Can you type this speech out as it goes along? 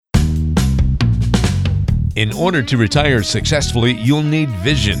In order to retire successfully, you'll need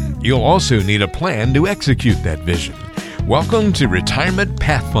vision. You'll also need a plan to execute that vision. Welcome to Retirement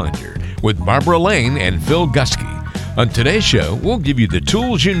Pathfinder with Barbara Lane and Phil Gusky. On today's show, we'll give you the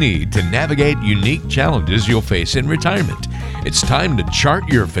tools you need to navigate unique challenges you'll face in retirement. It's time to chart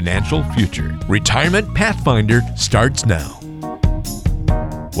your financial future. Retirement Pathfinder starts now.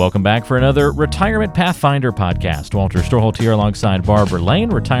 Welcome back for another Retirement Pathfinder podcast. Walter Storholt here alongside Barbara Lane,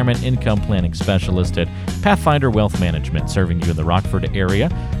 Retirement Income Planning Specialist at Pathfinder Wealth Management, serving you in the Rockford area.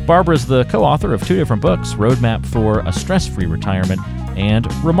 Barbara is the co-author of two different books, Roadmap for a Stress-Free Retirement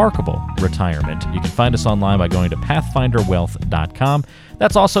and Remarkable Retirement. You can find us online by going to pathfinderwealth.com.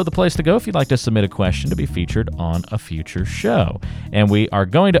 That's also the place to go if you'd like to submit a question to be featured on a future show. And we are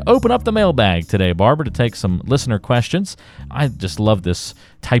going to open up the mailbag today, Barbara, to take some listener questions. I just love this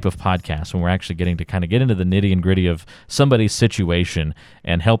type of podcast when we're actually getting to kind of get into the nitty and gritty of somebody's situation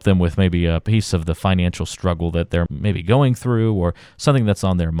and help them with maybe a piece of the financial struggle that they're maybe going through or something that's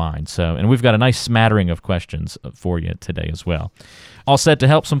on their mind. So, and we've got a nice smattering of questions for you today as well. All set to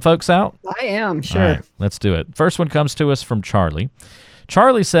help some folks out? I am, sure. All right, let's do it. First one comes to us from Charlie.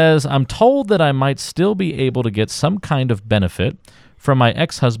 Charlie says, I'm told that I might still be able to get some kind of benefit from my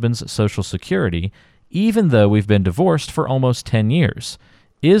ex-husband's Social Security, even though we've been divorced for almost 10 years.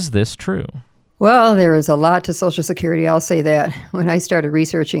 Is this true? Well, there is a lot to Social Security, I'll say that. When I started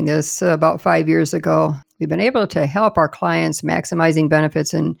researching this about 5 years ago, we've been able to help our clients maximizing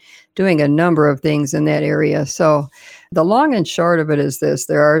benefits and doing a number of things in that area. So the long and short of it is this,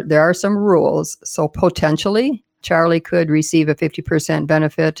 there are some rules. So potentially, Charlie could receive a 50%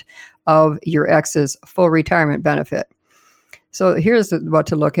 benefit of your ex's full retirement benefit. So here's what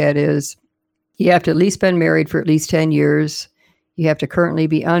to look at is you have to at least been married for at least 10 years. You have to currently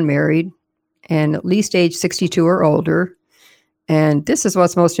be unmarried and at least age 62 or older. And this is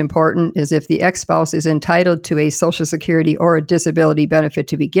what's most important is if the ex-spouse is entitled to a Social Security or a disability benefit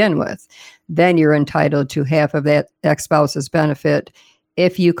to begin with, then you're entitled to half of that ex-spouse's benefit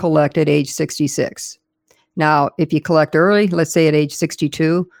if you collect at age 66. Now, if you collect early, let's say at age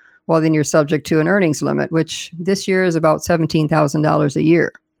 62, well, then you're subject to an earnings limit, which this year is about $17,000 a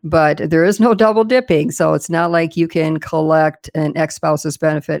year. But there is no double dipping, so it's not like you can collect an ex-spouse's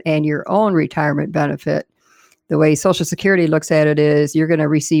benefit and your own retirement benefit. The way Social Security looks at it is you're going to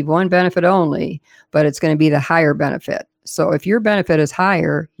receive one benefit only, but it's going to be the higher benefit. So if your benefit is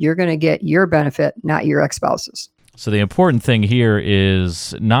higher, you're going to get your benefit, not your ex-spouse's. So the important thing here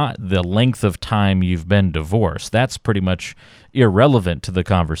is not the length of time you've been divorced. That's pretty much irrelevant to the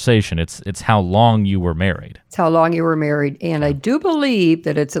conversation. It's how long you were married. It's how long you were married. And I do believe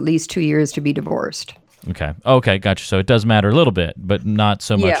that it's at least 2 years to be divorced. Okay, gotcha. So it does matter a little bit, but not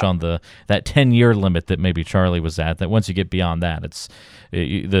so much on that 10-year limit that maybe Charlie was at. That once you get beyond that, it's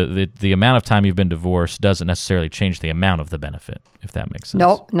the amount of time you've been divorced doesn't necessarily change the amount of the benefit, if that makes sense.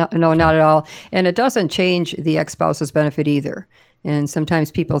 No, not at all. And it doesn't change the ex-spouse's benefit either. And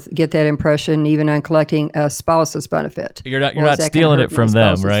sometimes people get that impression even on collecting a spouse's benefit. You're not stealing it from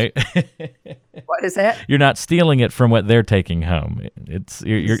them, right? What is that? You're not stealing it from what they're taking home.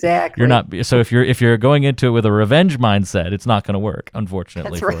 Exactly. You're not. So if you're going into it with a revenge mindset, it's not going to work,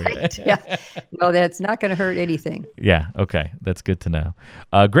 unfortunately. That's for right. you. Yeah. No, that's not going to hurt anything. Yeah. Okay. That's good to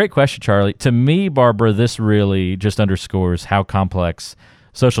know. Great question, Charlie. To me, Barbara, this really just underscores how complex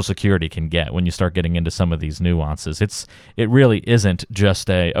Social Security can get when you start getting into some of these nuances. It really isn't just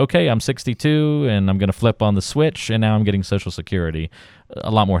okay, I'm 62 and I'm going to flip on the switch and now I'm getting Social Security.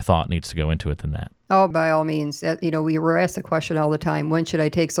 A lot more thought needs to go into it than that. Oh, by all means. We were asked the question all the time, when should I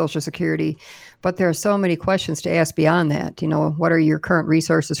take Social Security? But there are so many questions to ask beyond that. What are your current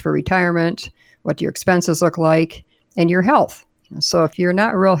resources for retirement? What do your expenses look like? And your health. So if you're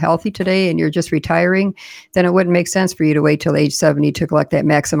not real healthy today and you're just retiring, then it wouldn't make sense for you to wait till age 70 to collect that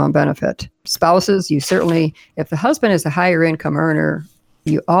maximum benefit. Spouses, you certainly, if the husband is a higher income earner,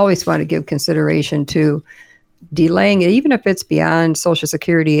 you always want to give consideration to delaying it, even if it's beyond Social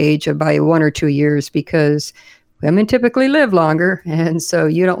Security age by 1 or 2 years, because women typically live longer. And so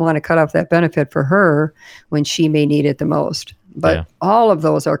you don't want to cut off that benefit for her when she may need it the most. But all of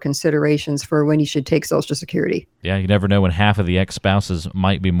those are considerations for when you should take Social Security. Yeah, you never know when half of the ex-spouses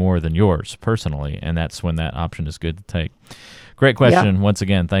might be more than yours personally, and that's when that option is good to take. Great question. Once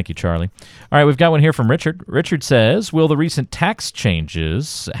again, thank you, Charlie. All right, we've got one here from Richard. Richard says, will the recent tax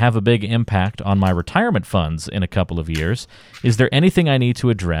changes have a big impact on my retirement funds in a couple of years? Is there anything I need to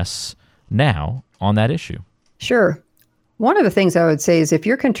address now on that issue? Sure. One of the things I would say is if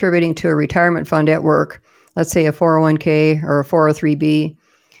you're contributing to a retirement fund at work, let's say a 401k or a 403b,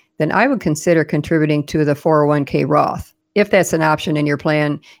 then I would consider contributing to the 401k Roth, if that's an option in your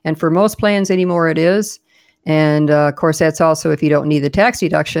plan. And for most plans anymore, it is. And of course, that's also if you don't need the tax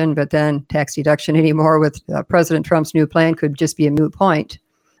deduction, but then tax deduction anymore with President Trump's new plan could just be a moot point.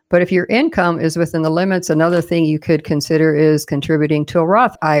 But if your income is within the limits, another thing you could consider is contributing to a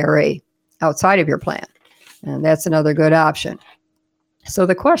Roth IRA outside of your plan. And that's another good option. So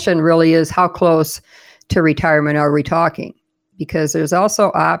the question really is, how close to retirement are we talking? Because there's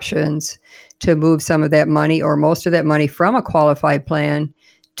also options to move some of that money or most of that money from a qualified plan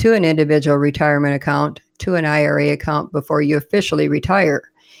to an individual retirement account, to an IRA account before you officially retire.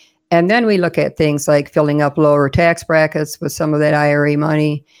 And then we look at things like filling up lower tax brackets with some of that IRA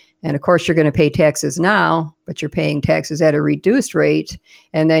money. And of course, you're going to pay taxes now, but you're paying taxes at a reduced rate.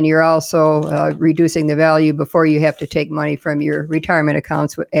 And then you're also reducing the value before you have to take money from your retirement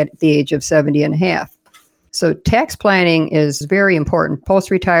accounts at the age of 70 and a half. So tax planning is very important,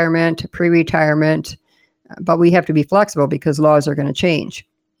 post-retirement, pre-retirement, but we have to be flexible because laws are going to change.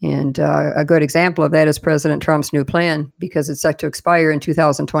 And a good example of that is President Trump's new plan, because it's set to expire in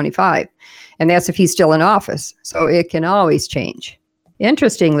 2025. And that's if he's still in office. So it can always change.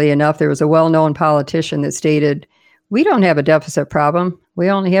 Interestingly enough, there was a well-known politician that stated, "We don't have a deficit problem. We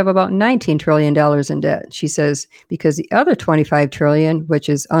only have about $19 trillion in debt." She says, because the other $25 trillion, which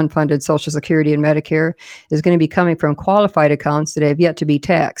is unfunded Social Security and Medicare, is going to be coming from qualified accounts that have yet to be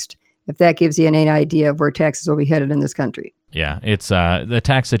taxed. If that gives you any idea of where taxes will be headed in this country. Yeah, it's the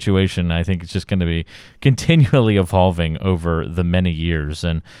tax situation, I think it's just going to be continually evolving over the many years.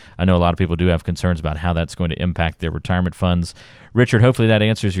 And I know a lot of people do have concerns about how that's going to impact their retirement funds. Richard, hopefully that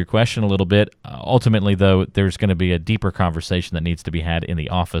answers your question a little bit. Ultimately, though, there's going to be a deeper conversation that needs to be had in the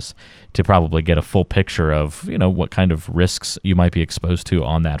office to probably get a full picture of, what kind of risks you might be exposed to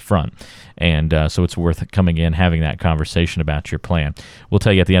on that front. And so it's worth coming in, having that conversation about your plan. We'll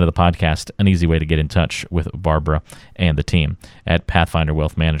tell you at the end of the podcast an easy way to get in touch with Barbara and the team at Pathfinder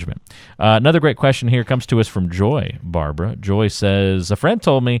Wealth Management. Another great question here comes to us from Joy, Barbara. Joy says, a friend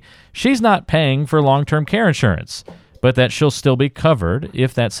told me she's not paying for long-term care insurance, but that she'll still be covered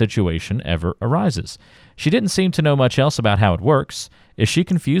if that situation ever arises. She didn't seem to know much else about how it works. Is she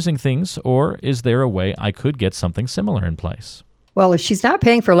confusing things, or is there a way I could get something similar in place? Well, if she's not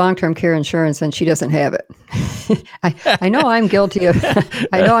paying for long-term care insurance, then she doesn't have it. I know I'm guilty of.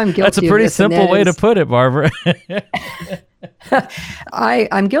 I know I'm guilty. That's a pretty simple way to put it, Barbara.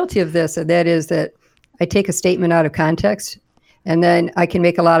 I'm guilty of this, and that is that I take a statement out of context, and then I can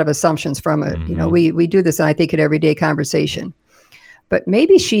make a lot of assumptions from it. Mm-hmm. We do this, and I think, in everyday conversation. But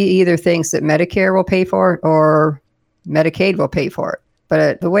maybe she either thinks that Medicare will pay for it or Medicaid will pay for it.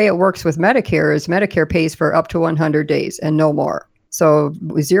 But the way it works with Medicare is Medicare pays for up to 100 days and no more. So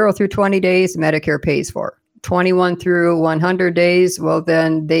 0 through 20 days, Medicare pays for. 21 through 100 days, well,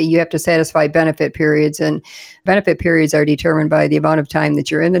 then you have to satisfy benefit periods. And benefit periods are determined by the amount of time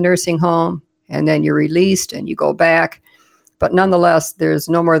that you're in the nursing home, and then you're released and you go back. But nonetheless, there's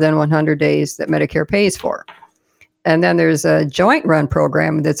no more than 100 days that Medicare pays for. And then there's a joint run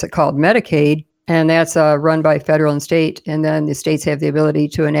program that's called Medicaid, and that's run by federal and state. And then the states have the ability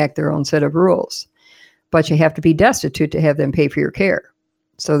to enact their own set of rules. But you have to be destitute to have them pay for your care.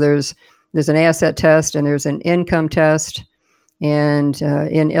 So there's an asset test and there's an income test. And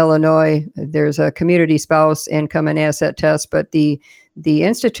in Illinois, there's a community spouse income and asset test. But the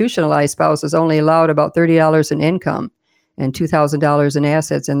institutionalized spouse is only allowed about $30 in income and $2,000 in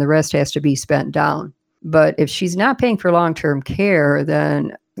assets, and the rest has to be spent down. But if she's not paying for long-term care,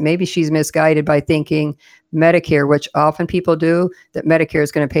 then maybe she's misguided by thinking Medicare, which often people do, that Medicare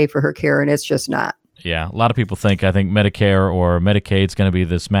is going to pay for her care, and it's just not. Yeah, a lot of people think Medicare or Medicaid is going to be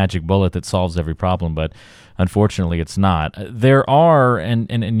this magic bullet that solves every problem, but unfortunately it's not. There are, and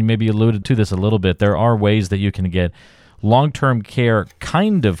you maybe alluded to this a little bit, there are ways that you can get long-term care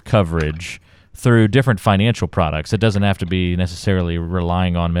kind of coverage through different financial products. It doesn't have to be necessarily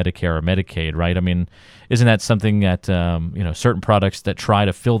relying on Medicare or Medicaid, right? I mean, isn't that something that, certain products that try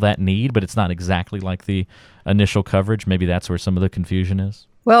to fill that need, but it's not exactly like the initial coverage? Maybe that's where some of the confusion is.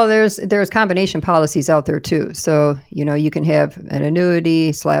 Well, there's combination policies out there too. So, you can have an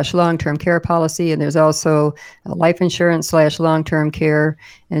annuity / long-term care policy, and there's also a life insurance / long-term care.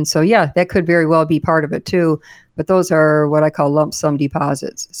 And so, yeah, that could very well be part of it too. But those are what I call lump sum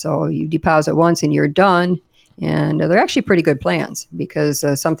deposits. So you deposit once and you're done. And they're actually pretty good plans because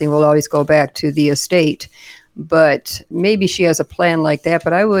something will always go back to the estate. But maybe she has a plan like that.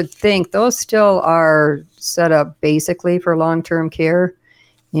 But I would think those still are set up basically for long-term care.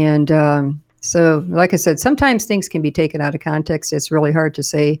 And so, like I said, sometimes things can be taken out of context. It's really hard to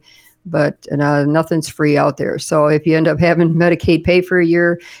say, but nothing's free out there. So if you end up having Medicaid pay for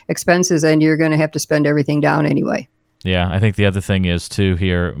your expenses, then you're going to have to spend everything down anyway. Yeah, I think the other thing is, too,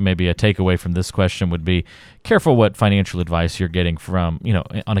 here, maybe a takeaway from this question would be careful what financial advice you're getting from,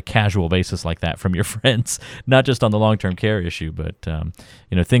 on a casual basis like that from your friends, not just on the long-term care issue, but,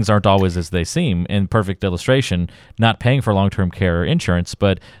 things aren't always as they seem. In perfect illustration, not paying for long-term care insurance,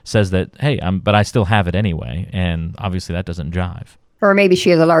 but says that, hey, but I still have it anyway, and obviously that doesn't jive. Or maybe she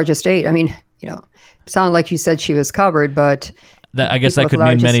has a large estate. I mean, sounded like you said she was covered, but... I guess that could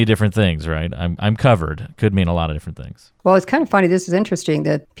mean many different things, right? I'm covered. Could mean a lot of different things. Well, it's kind of funny. This is interesting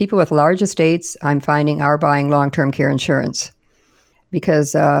that people with large estates, I'm finding, are buying long-term care insurance.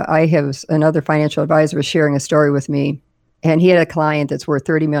 Because I have another financial advisor was sharing a story with me, and he had a client that's worth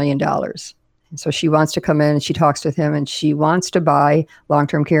 $30 million. And so she wants to come in and she talks with him and she wants to buy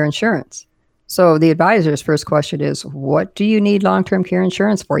long-term care insurance. So the advisor's first question is, what do you need long-term care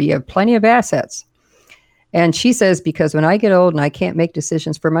insurance for? You have plenty of assets. And she says, because when I get old and I can't make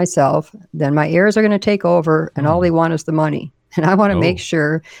decisions for myself, then my heirs are going to take over and all they want is the money. And I want to make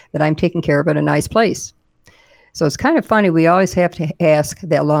sure that I'm taken care of in a nice place. So it's kind of funny. We always have to ask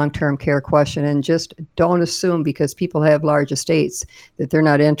that long-term care question and just don't assume because people have large estates that they're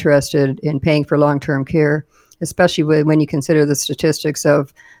not interested in paying for long-term care, especially when you consider the statistics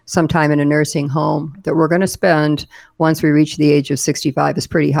of some time in a nursing home that we're going to spend once we reach the age of 65 is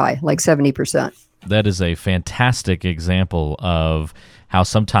pretty high, like 70%. That is a fantastic example of how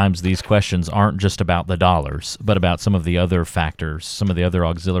sometimes these questions aren't just about the dollars, but about some of the other factors, some of the other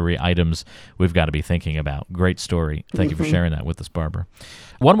auxiliary items we've got to be thinking about. Great story. Thank you for sharing that with us, Barbara.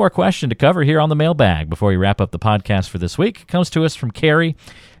 One more question to cover here on the mailbag before we wrap up the podcast for this week. It comes to us from Carrie.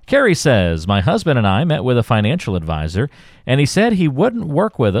 Carrie says, my husband and I met with a financial advisor, and he said he wouldn't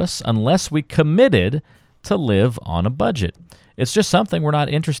work with us unless we committed to live on a budget. It's just something we're not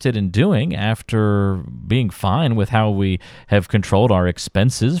interested in doing after being fine with how we have controlled our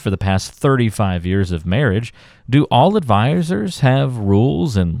expenses for the past 35 years of marriage. Do all advisors have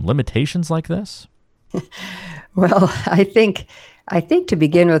rules and limitations like this? Well, I think to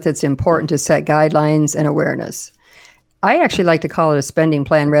begin with, it's important to set guidelines and awareness. I actually like to call it a spending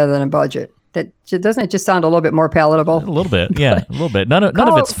plan rather than a budget. Doesn't it just sound a little bit more palatable? A little bit, yeah, a little bit. None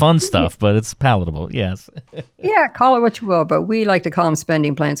of it's fun stuff, but it's palatable, yes. Yeah, call it what you will, but we like to call them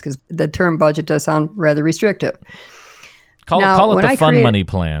spending plans because the term budget does sound rather restrictive. Call it the fun money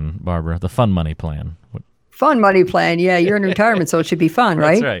plan, Barbara, the fun money plan. Fun money plan, yeah, you're in retirement, so it should be fun,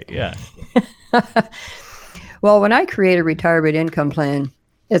 right? That's right, yeah. Well, when I create a retirement income plan,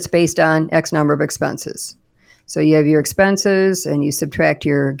 it's based on X number of expenses. So you have your expenses and you subtract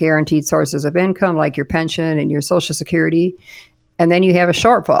your guaranteed sources of income like your pension and your Social Security. And then you have a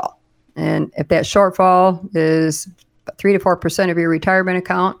shortfall. And if that shortfall is 3 to 4% of your retirement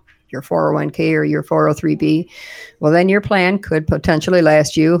account, your 401k or your 403b, well, then your plan could potentially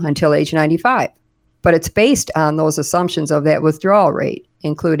last you until age 95. But it's based on those assumptions of that withdrawal rate,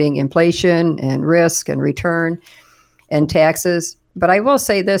 including inflation and risk and return and taxes. But I will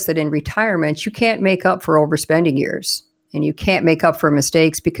say this, that in retirement, you can't make up for overspending years and you can't make up for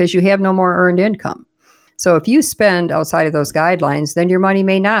mistakes because you have no more earned income. So if you spend outside of those guidelines, then your money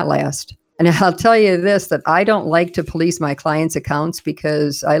may not last. And I'll tell you this, that I don't like to police my clients' accounts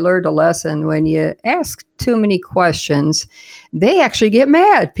because I learned a lesson. When you ask too many questions, they actually get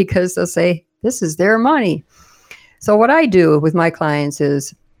mad because they'll say, this is their money. So what I do with my clients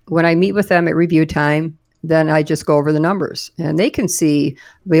is when I meet with them at review time, then I just go over the numbers and they can see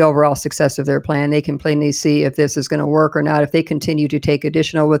the overall success of their plan. They can plainly see if this is going to work or not, if they continue to take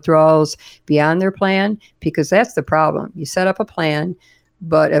additional withdrawals beyond their plan, because that's the problem. You set up a plan,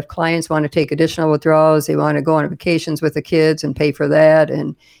 but if clients want to take additional withdrawals, they want to go on vacations with the kids and pay for that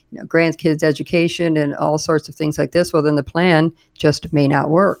and grandkids' education and all sorts of things like this, well, then the plan just may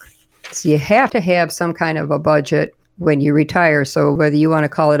not work. So you have to have some kind of a budget when you retire. So whether you want to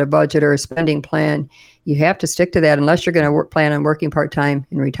call it a budget or a spending plan, you have to stick to that unless you're going to plan on working part-time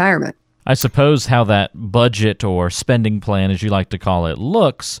in retirement. I suppose how that budget or spending plan, as you like to call it,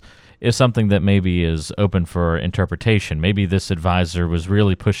 looks is something that maybe is open for interpretation. Maybe this advisor was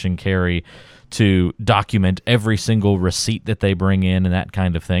really pushing Carrie to document every single receipt that they bring in and that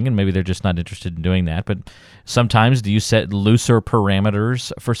kind of thing, and maybe they're just not interested in doing that. But sometimes do you set looser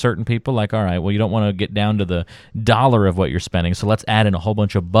parameters for certain people? Like, all right, well, you don't want to get down to the dollar of what you're spending, so let's add in a whole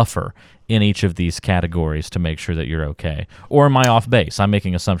bunch of buffer in each of these categories to make sure that you're okay. Or am I off base? I'm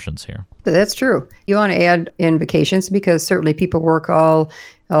making assumptions here. That's true. You want to add in vacations because certainly people work all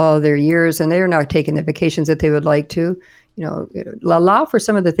their years and they're not taking the vacations that they would like to. Allow for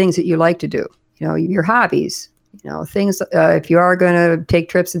some of the things that you like to do. Your hobbies, things, if you are going to take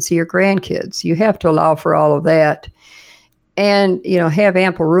trips and see your grandkids, you have to allow for all of that and, have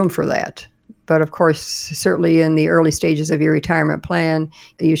ample room for that. But of course, certainly in the early stages of your retirement plan,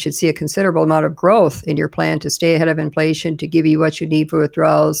 you should see a considerable amount of growth in your plan to stay ahead of inflation, to give you what you need for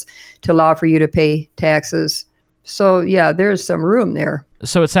withdrawals, to allow for you to pay taxes. So yeah, there's some room there.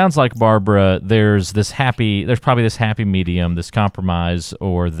 So it sounds like, Barbara, there's probably this happy medium, this compromise,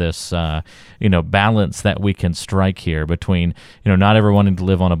 or this balance that we can strike here between not ever wanting to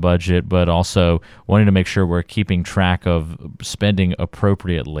live on a budget, but also wanting to make sure we're keeping track of spending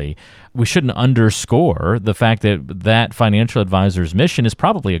appropriately. We shouldn't underscore the fact that financial advisor's mission is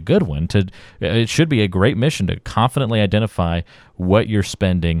probably a good one. It should be a great mission to confidently identify what you're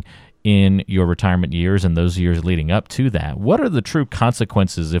spending in your retirement years and those years leading up to that. What are the true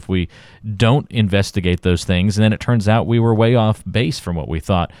consequences if we don't investigate those things and then it turns out we were way off base from what we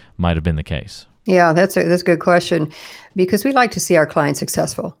thought might have been the case? Yeah, that's a good question, because we like to see our clients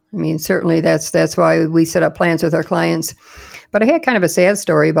successful. I mean, certainly that's why we set up plans with our clients. But I had kind of a sad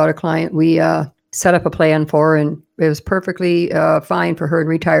story about a client we set up a plan for, and it was perfectly fine for her in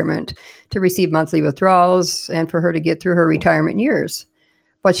retirement to receive monthly withdrawals and for her to get through her retirement years.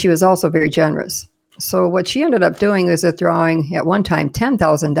 But she was also very generous. So what she ended up doing is withdrawing at one time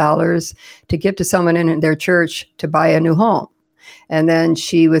 $10,000 to give to someone in their church to buy a new home. And then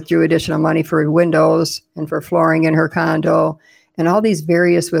she withdrew additional money for windows and for flooring in her condo and all these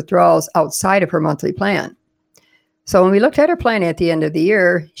various withdrawals outside of her monthly plan. So when we looked at her plan at the end of the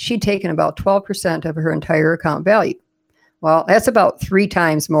year, she'd taken about 12% of her entire account value. Well, that's about 3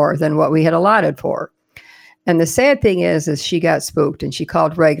 times more than what we had allotted for. And the sad thing is she got spooked, and she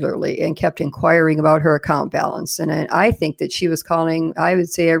called regularly and kept inquiring about her account balance. And I think that she was calling, I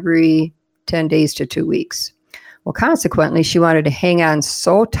would say, every 10 days to 2 weeks. Well, consequently, she wanted to hang on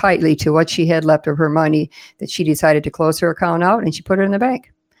so tightly to what she had left of her money that she decided to close her account out and she put it in the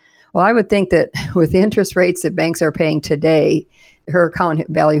bank. Well, I would think that with the interest rates that banks are paying today, her account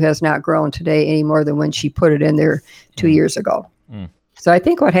value has not grown today any more than when she put it in there 2 years ago. So I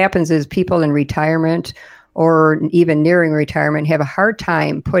think what happens is people in retirement or even nearing retirement have a hard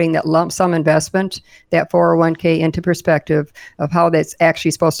time putting that lump sum investment, that 401k, into perspective of how that's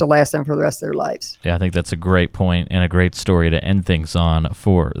actually supposed to last them for the rest of their lives. Yeah, I think that's a great point and a great story to end things on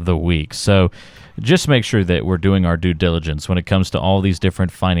for the week. So just make sure that we're doing our due diligence when it comes to all these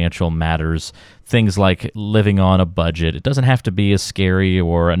different financial matters, things like living on a budget. It doesn't have to be as scary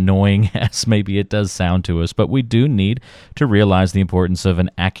or annoying as maybe it does sound to us, but we do need to realize the importance of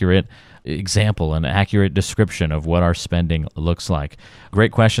an accurate example, an accurate description of what our spending looks like.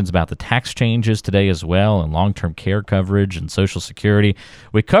 Great questions about the tax changes today as well, and long-term care coverage and Social Security.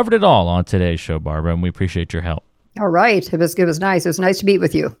 We covered it all on today's show, Barbara, and we appreciate your help. All right. It was nice. It was nice to meet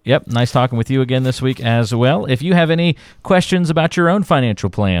with you. Yep. Nice talking with you again this week as well. If you have any questions about your own financial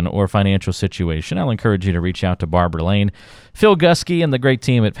plan or financial situation, I'll encourage you to reach out to Barbara Lane, Phil Gusky, and the great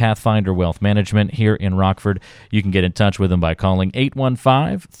team at Pathfinder Wealth Management here in Rockford. You can get in touch with them by calling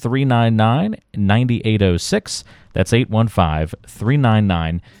 815-399-9806. That's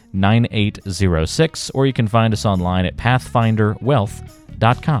 815-399-9806. Or you can find us online at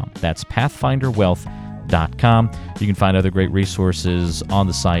pathfinderwealth.com. That's pathfinderwealth.com. You can find other great resources on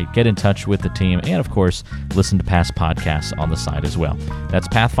the site, get in touch with the team, and of course, listen to past podcasts on the site as well. That's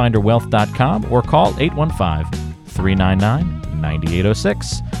pathfinderwealth.com, or call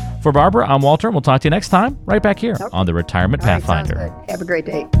 815-399-9806. For Barbara, I'm Walter, and we'll talk to you next time right back here on the Retirement Pathfinder. Sounds good. Have a great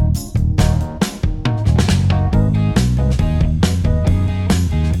day.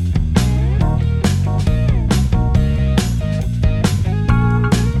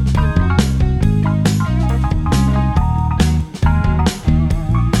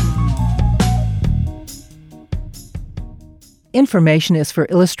 Information is for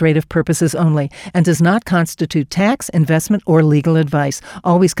illustrative purposes only and does not constitute tax, investment, or legal advice.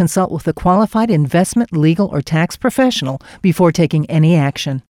 Always consult with a qualified investment, legal, or tax professional before taking any action.